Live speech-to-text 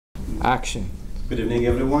Action. Good evening,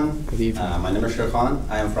 everyone. Good evening. My name is Sherkhan.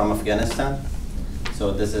 I am from Afghanistan. So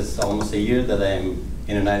this is almost a year that I am in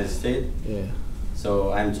the United States. Yeah.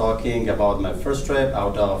 So I'm talking about my first trip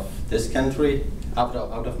out of this country, out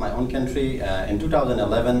of my own country. In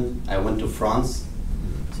 2011, I went to France.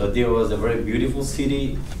 So there was a very beautiful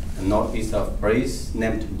city northeast of Paris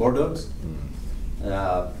named Bordeaux.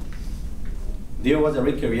 There was a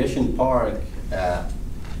recreation park.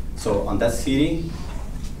 So on that city,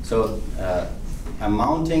 so a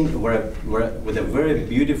mountain with a very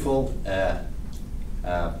beautiful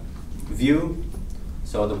view.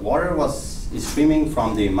 So the water was streaming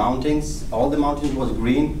from the mountains. All the mountains was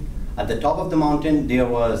green. At the top of the mountain there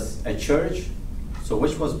was a church, so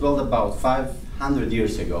which was built about 500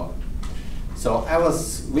 years ago. So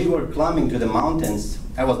we were climbing to the mountains.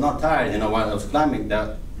 I was not tired, while I was climbing.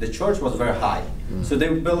 The church was very high. So they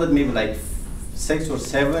built it maybe like 6 or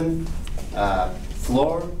 7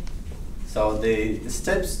 floor. So the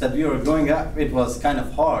steps that we were going up, it was kind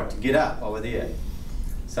of hard to get up over there.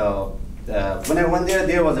 So when I went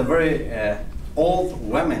there was a very old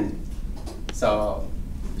woman. So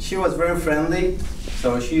she was very friendly.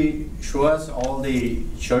 So she showed us all the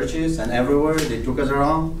churches and everywhere. They took us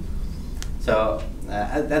around. So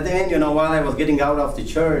at the end, while I was getting out of the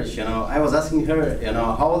church, I was asking her,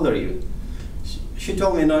 how old are you? She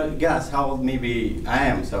told me, guess how old maybe I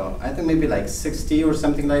am. So I think maybe like 60 or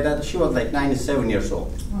something like that. She was like 97 years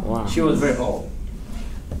old. Wow. She was very old.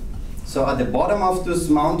 So at the bottom of this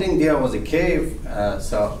mountain, there was a cave.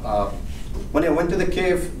 When I went to the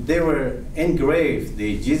cave, they were engraved,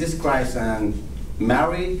 the Jesus Christ and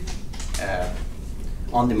Mary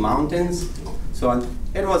on the mountains. So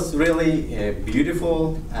it was really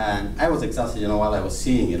beautiful, and I was excited, while I was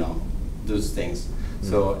seeing, those things.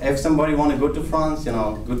 So if somebody want to go to France,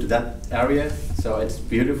 go to that area. So it's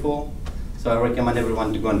beautiful. So I recommend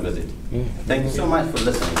everyone to go and visit. Thank you so much for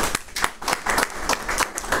listening.